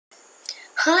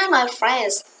Hi, my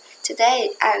friends.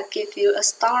 Today I'll give you a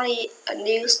story, a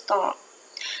new store.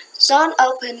 John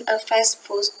opened a fast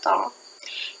food store.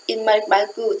 It made by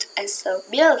good and so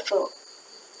beautiful.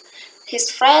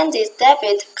 His friend is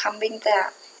David coming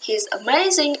there. He's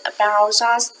amazing about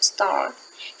John's store.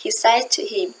 He said to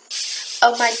him,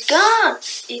 "Oh my God,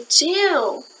 it's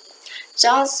you!"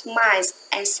 John smiles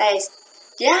and says,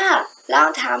 "Yeah,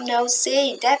 long time no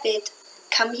see, David.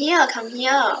 Come here, come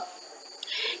here."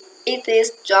 "Is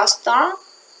this your store?"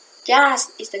 "Yes,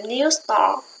 it's a new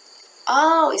store."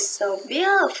 "Oh, it's so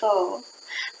beautiful."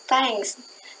 "Thanks.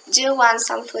 Do you want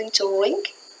something to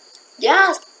drink?"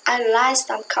 "Yes, I'd like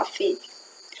some coffee."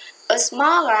 "A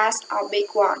small glass or big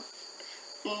one?"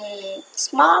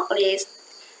 Small, please."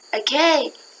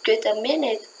 "Okay, wait a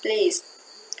minute, please."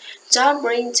 John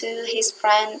brings to his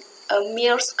friend a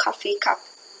milk coffee cup.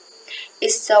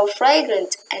 It's so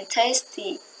fragrant and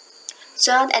tasty.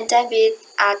 John and David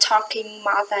are talking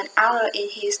more than an hour in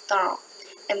his store,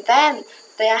 and then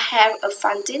they have a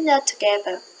fun dinner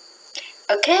together.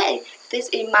 Okay, this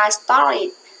is my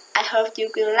story. I hope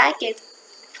you will like it.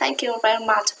 Thank you very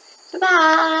much. Bye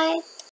bye.